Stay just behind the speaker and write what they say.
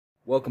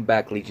Welcome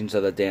back, Legions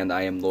of the Damned.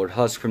 I am Lord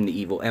Husk from the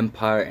Evil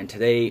Empire, and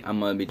today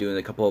I'm going to be doing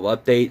a couple of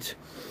updates.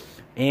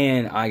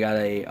 And I got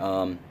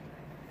a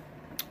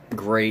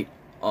great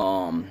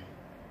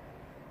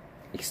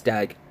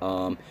ecstatic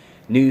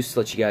news to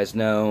let you guys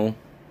know.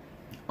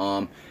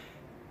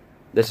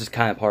 This is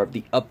kind of part of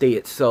the update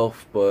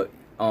itself, but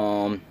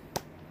I'm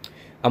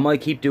going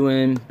to keep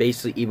doing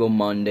basically Evil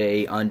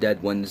Monday,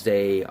 Undead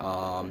Wednesday,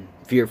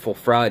 Fearful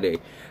Friday.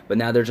 But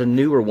now there's a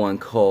newer one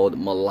called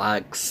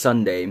Melodic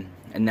Sunday.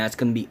 And that's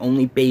going to be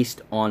only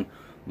based on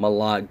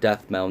melodic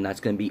death metal. And that's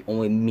going to be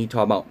only me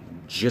talking about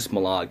just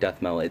melodic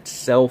death metal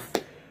itself.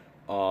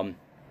 Can't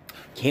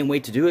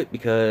wait to do it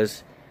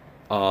because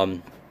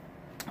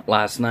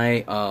last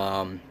night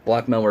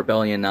Black Metal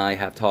Rebellion and I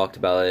have talked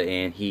about it.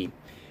 And he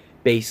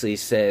basically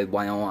said,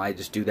 why don't I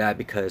just do that?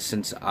 Because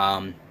since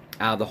out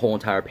of the whole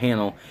entire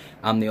panel,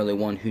 I'm the only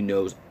one who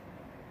knows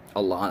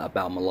a lot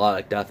about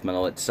melodic death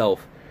metal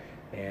itself.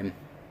 And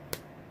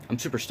I'm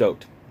super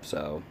stoked.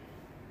 So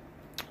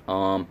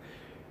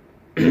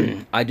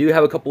I do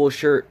have a couple of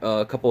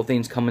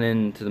things coming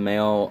into the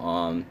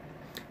mail.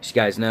 As you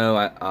guys know,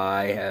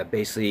 I have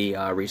basically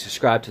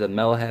resubscribed to the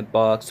Metalhead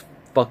box.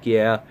 Fuck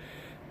yeah.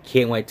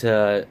 Can't wait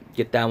to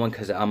get that one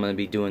because I'm going to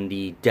be doing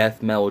the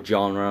death metal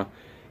genre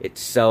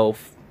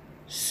itself.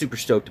 Super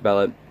stoked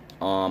about it.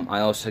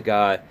 I also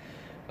got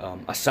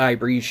a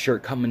Cybreed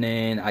shirt coming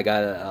in. I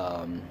got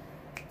a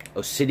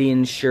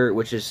Obsidian shirt,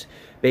 which is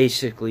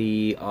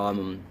basically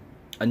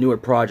a newer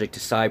project to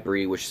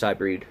Cybreed, which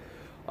Cybreed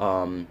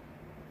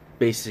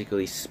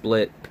basically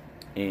split,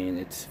 and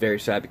it's very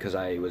sad because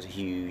I was a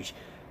huge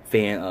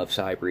fan of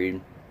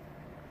Cybreed.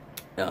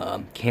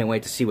 Can't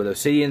wait to see what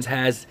Obsidians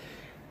has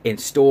in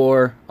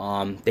store.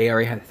 They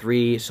already have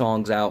 3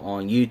 songs out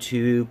on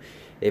YouTube.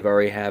 They've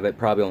already have it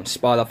probably on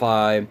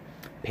Spotify,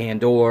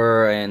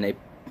 Pandora, and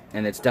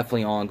it's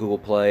definitely on Google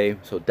Play.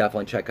 So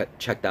definitely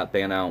check that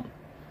band out.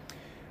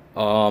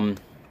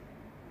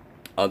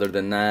 Other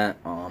than that,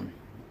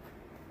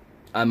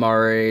 I'm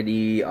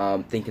already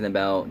thinking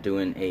about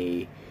doing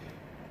a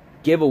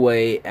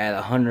giveaway at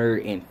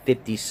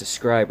 150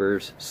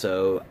 subscribers,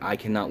 so I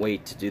cannot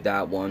wait to do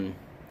that one.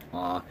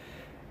 I'm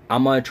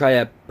going to try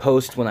to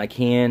post when I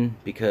can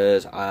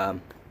because,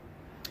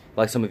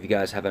 like some of you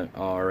guys haven't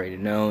already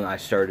known, I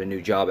started a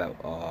new job at,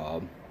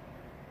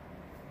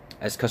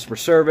 as customer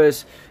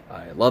service.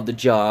 I love the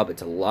job.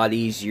 It's a lot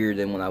easier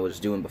than what I was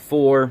doing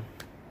before.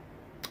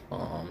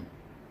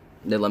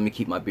 They let me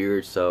keep my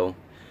beard, so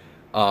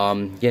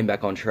getting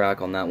back on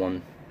track on that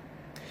one.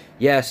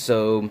 Yeah,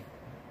 so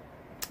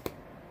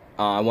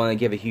I want to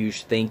give a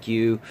huge thank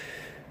you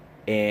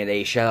and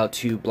a shout out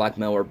to Black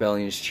Metal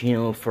Rebellion's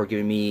channel for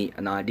giving me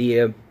an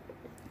idea,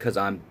 because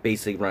I'm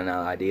basically running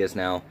out of ideas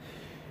now.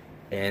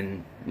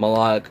 And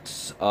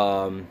Melodic's,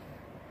 I'm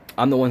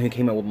the one who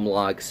came up with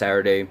Melodic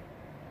Saturday,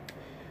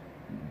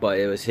 but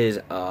it was his,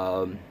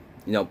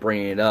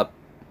 bringing it up.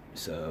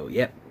 So,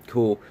 yep,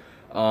 cool.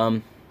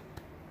 One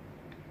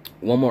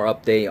more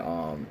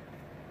update.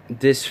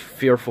 This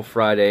Fearful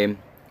Friday,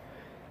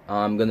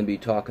 I'm going to be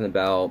talking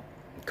about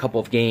a couple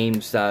of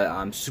games that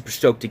I'm super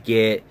stoked to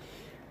get.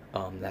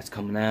 That's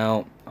coming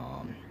out.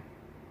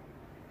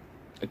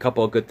 A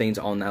couple of good things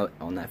on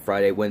that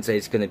Friday. Wednesday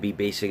is going to be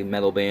basic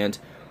metal band.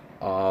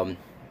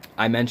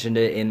 I mentioned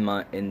it in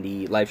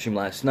the live stream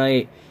last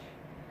night.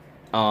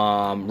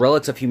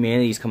 Relics of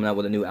Humanity is coming out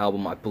with a new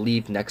album, I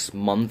believe, next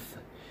month.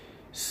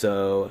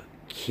 So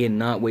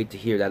cannot wait to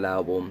hear that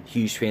album.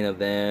 Huge fan of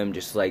them,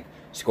 just like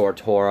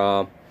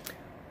Scortora.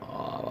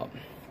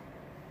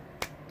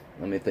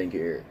 Let me think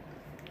here.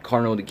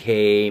 Carnal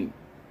Decay,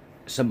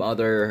 some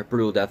other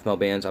brutal death metal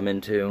bands I'm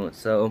into.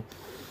 So,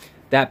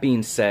 that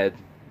being said,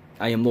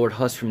 I am Lord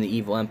Husk from the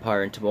Evil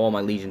Empire, and to all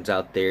my legions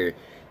out there,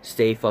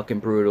 stay fucking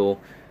brutal.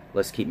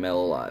 Let's keep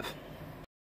metal alive.